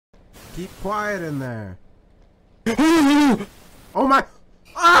Keep quiet in there. Oh my!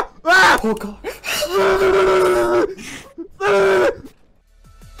 Ah! Ah! Oh god.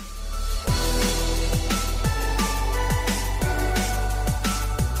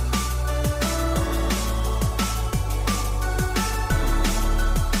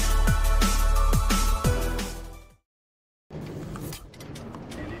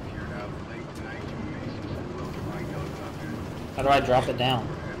 How do I drop it down?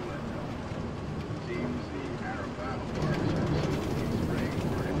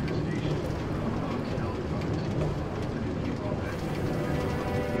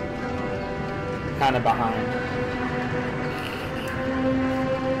 Kind of behind.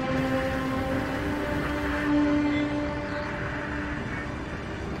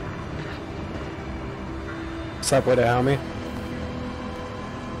 What's up with it, homie?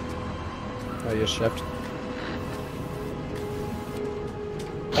 Oh, you shift.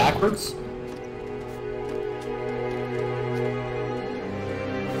 Backwards?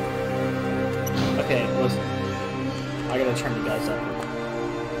 Okay, listen. I gotta turn you guys up.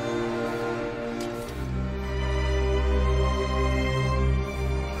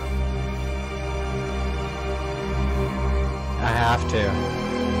 I have to.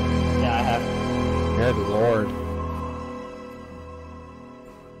 Yeah, I have. Good lord.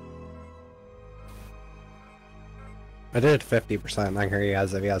 I did 50%. I can hear you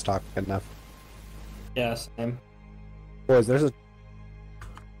guys if you guys talk good enough. Yeah, same. Boys, there's a...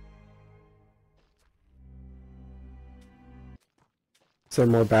 Is there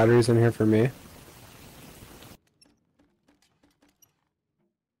more batteries in here for me?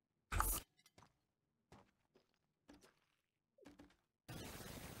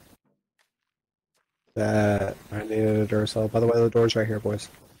 That I needed a Duracell. By the way, the door's right here, boys.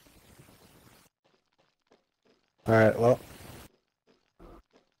 Alright, well.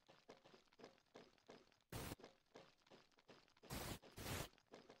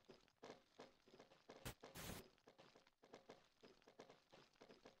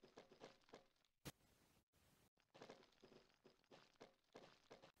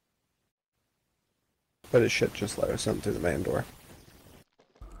 But it should just let us in through the main door.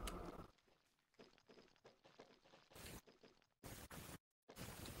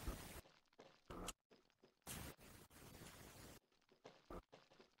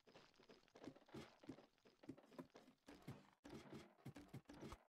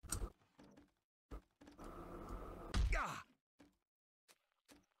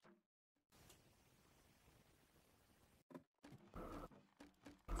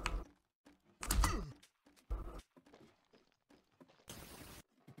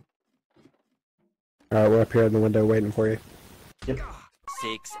 Alright, we're up here in the window waiting for you. Yep.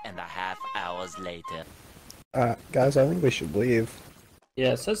 6.5 hours later. Guys, I think we should leave.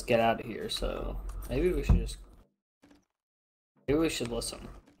 Yeah, it says get out of here, so maybe we should just... Maybe we should listen.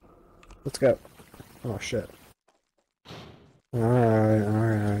 Let's go. Oh, shit. Alright,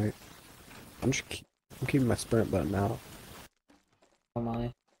 alright. I'm keeping my sprint button out. Oh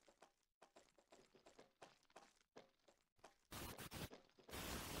my.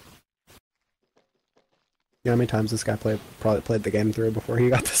 You know how many times this guy probably played the game through before he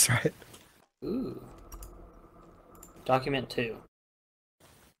got this right? Ooh. Document 2.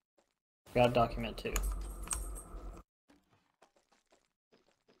 Got document 2.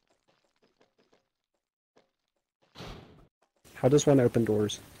 How does one open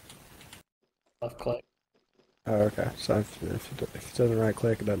doors? Left click. Oh, okay. So if it doesn't right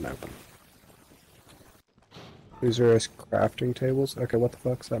click, it doesn't open. These are his crafting tables? Okay, what the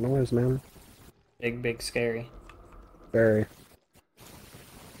fuck's that noise, man? Big, big, scary. Very.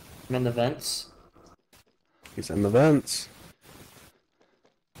 I'm in the vents. He's in the vents.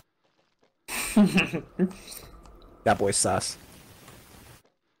 That boy's sus.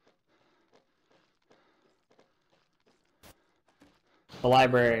 The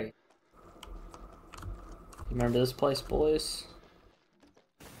library. Remember this place, boys?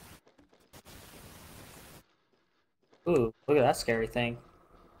 Ooh, look at that scary thing.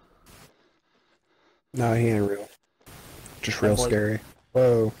 No, he ain't real. Just real scary.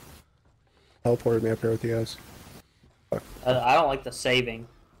 Whoa. Teleported me up here with you guys. Fuck. I don't like the saving.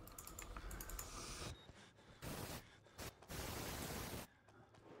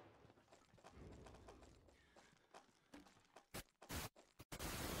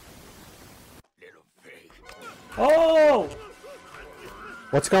 Oh!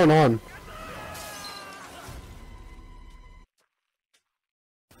 What's going on?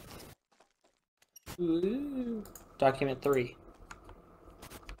 Ooh. Document 3.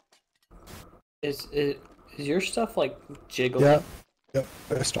 Is your stuff like jiggling? Yeah. Yep,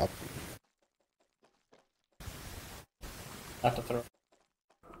 I stopped. I have to throw.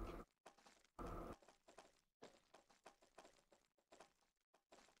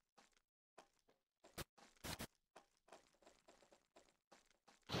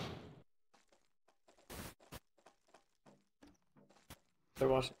 They're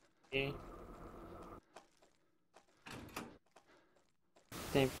watching me.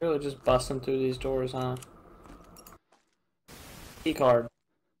 They really just busting through these doors, huh? Key card.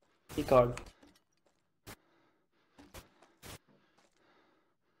 Key card.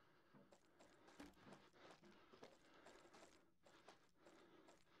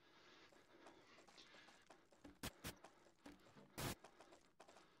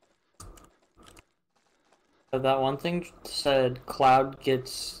 So that one thing said Cloud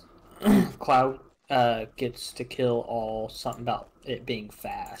gets Cloud gets to kill all, something about it being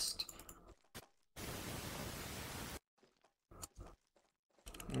fast.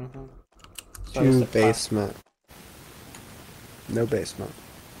 Mm-hmm. So To basement. No basement.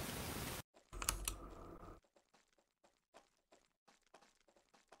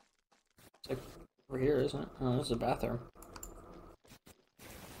 It's like over here, isn't it? Oh, this is a bathroom.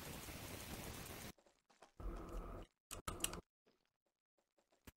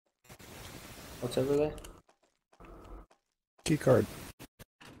 What's over there? Key card.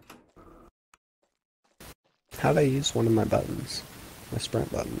 How'd I use one of my buttons? My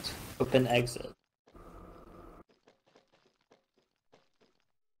sprint buttons. Open exit.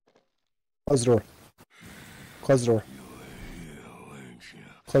 Close the door. Close the door.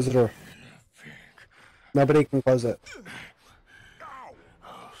 Close the door. Nobody can close it.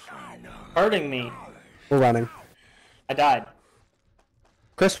 Hurting me. We're running. I died.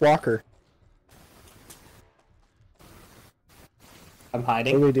 Chris Walker. I'm What do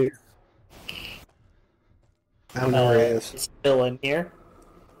hiding. we do? I don't know where he is. It's still in here.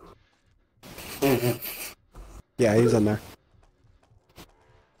 Yeah, he's in there.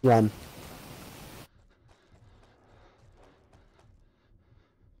 Run.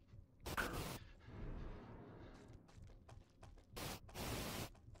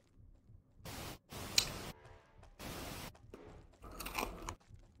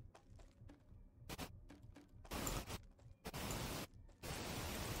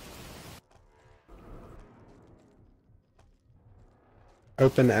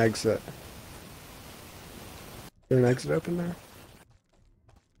 Open exit. Is there an exit open there?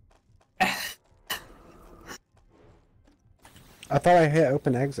 I thought I hit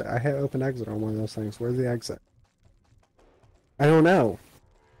open exit. I hit open exit on one of those things. Where's the exit? I don't know.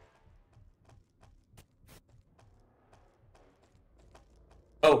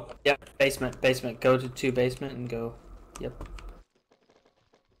 Oh, yep. Basement. Basement. Go to 2 basement and go. Yep.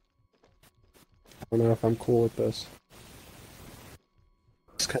 I don't know if I'm cool with this.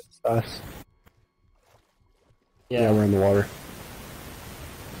 It's kind of sus. Yeah, we're in the water.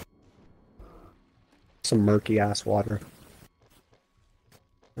 Some murky ass water.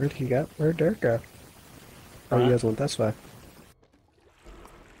 Where'd he go? Where'd Derek go? Oh, you guys went this way.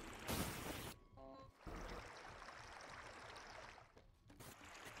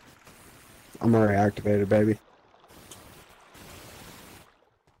 I'm already activated, baby.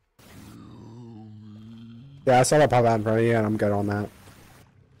 Yeah, I saw that pop out in front of you, and I'm good on that.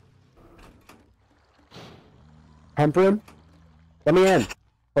 Pump room? Let me in!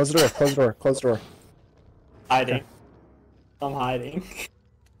 Close the door, close the door, close the door. Hiding. Okay. I'm hiding.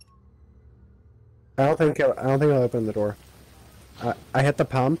 I don't think it'll open the door. I hit the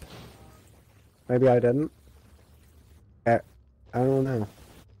pump. Maybe I didn't. I don't know.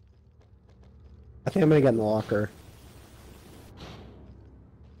 I think I'm gonna get in the locker.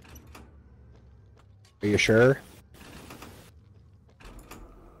 Are you sure?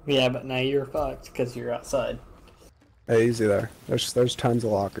 Yeah, but now you're fucked because you're outside. Hey, easy there. There's tons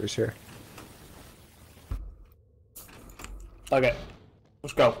of lockers here. Okay.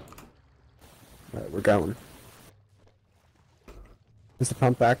 Let's go. Alright, we're going. Is the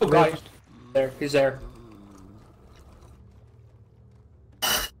pump back? Oh god, there. He's there.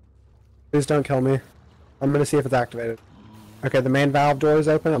 Please don't kill me. I'm gonna see if it's activated. Okay, the main valve door is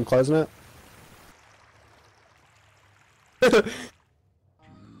open. I'm closing it.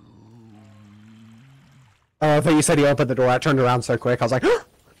 Oh, I thought you said you opened the door. I turned around so quick. I was like,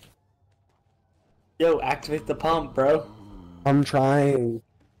 Yo, activate the pump, bro. I'm trying.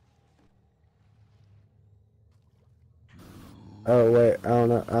 Oh, wait. I don't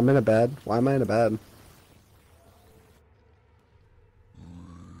know. I'm in a bed. Why am I in a bed?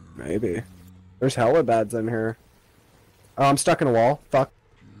 Maybe. There's hella beds in here. Oh, I'm stuck in a wall. Fuck.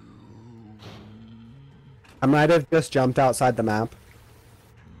 I might have just jumped outside the map.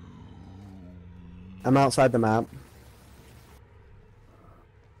 I'm outside the map.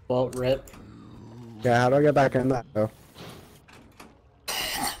 Well, rip. Yeah, how do I get back in that though?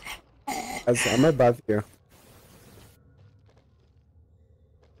 I'm above you.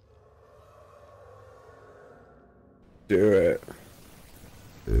 Do it.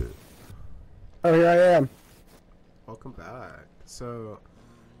 Oh, here I am. Welcome back. So,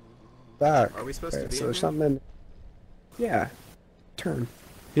 Back. are we supposed to Okay, be so in there's here? something in... Yeah. Turn.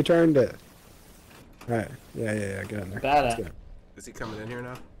 You turned it. Right. Yeah, get in there. Bad Let's at. go. Is he coming in here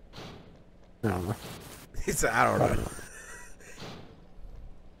now? I don't know. He said, I don't know.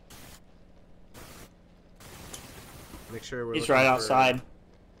 Make sure we're He's looking right for- outside.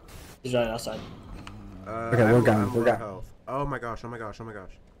 He's right outside. Okay, I have we're a- gone, I have a we're low gone. health. Oh my gosh, oh my gosh, oh my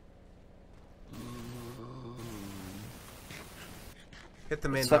gosh. Hit the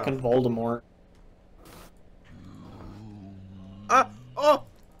main It's fucking valve. Voldemort. Ah! Oh!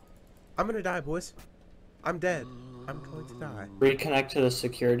 I'm gonna die, boys. I'm dead. I'm going to die. Reconnect to the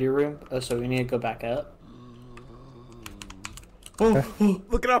security room. Oh, so we need to go back up. Oh,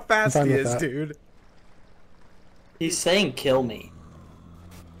 look at how fast fine he with is, that. dude. He's saying kill me.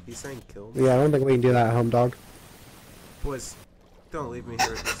 He's saying kill me. Yeah, I don't think we can do that, home dog. Boys, don't leave me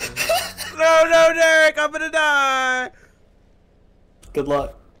here with this thing. No, Derek! I'm gonna die! Good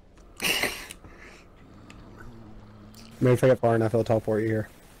luck. Maybe if I get far enough, it'll teleport you here.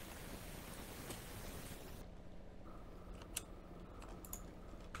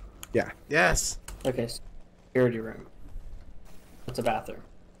 Yeah. Yes! Okay, security room. It's a bathroom.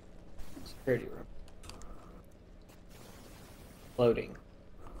 Security room. Loading.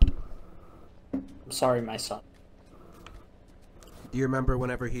 I'm sorry, my son. Do you remember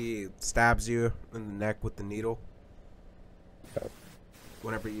whenever he stabs you in the neck with the needle? Yep.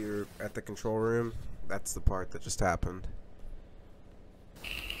 Whenever you're at the control room? That's the part that just happened.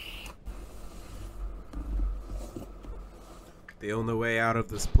 The only way out of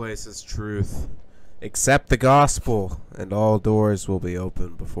this place is truth. Accept the gospel, and all doors will be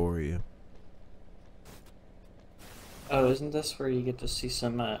open before you. Oh, isn't this where you get to see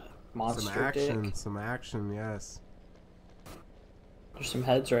some monster Some action, dick? some action, yes. There's some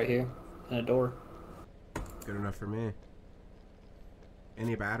heads right here and a door. Good enough for me.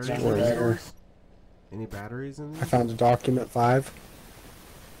 Any batteries Sounds in these better. doors? Any batteries in I these? found a document 5.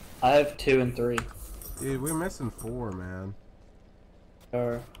 I have 2 and 3. Dude, we're missing 4, man.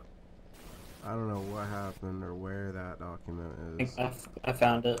 Or I don't know what happened or where that document I is. think I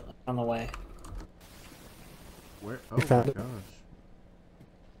found it on the way. Where? Oh You my found it? gosh.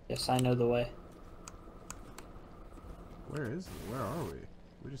 Yes, I know the way. Where is it? Where are we?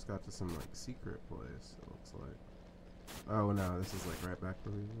 We just got to some like secret place, it looks like. Oh no, this is like right back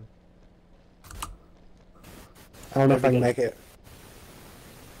where we were. I don't know if I Maybe can the- make it.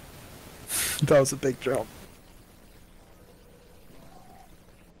 That was a big jump.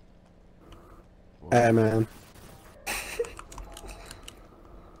 Hey, man.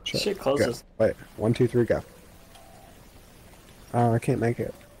 Shit Go. closes. Wait, 1, 2, 3, go. Oh, I can't make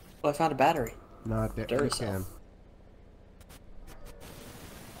it. Oh, I found a battery. Not that you Duracell. can.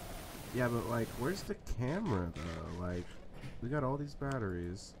 Yeah, but like, where's the camera though? Like, we got all these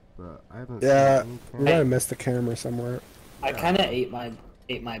batteries, but I haven't Yeah, seen we any might camera. have missed the camera somewhere. I kind of ate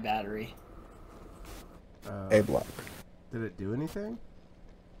my battery. A block. Did it do anything?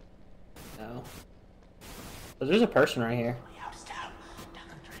 No. But there's a person right here.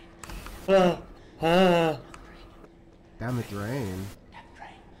 Down the drain.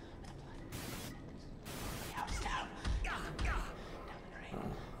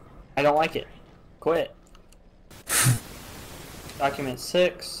 I don't like it. Quit. Document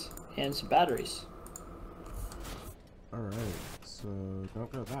 6 and some batteries. Alright, so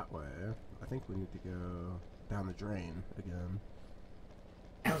don't go that way. I think we need to go down the drain again.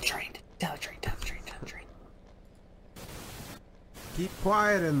 Down the train. Down the train. Down the train. Down the train. Keep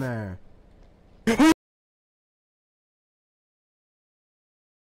quiet in there.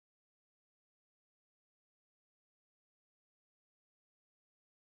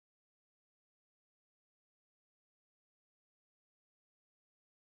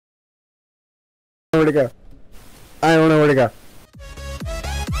 Where to go? I don't know where to go.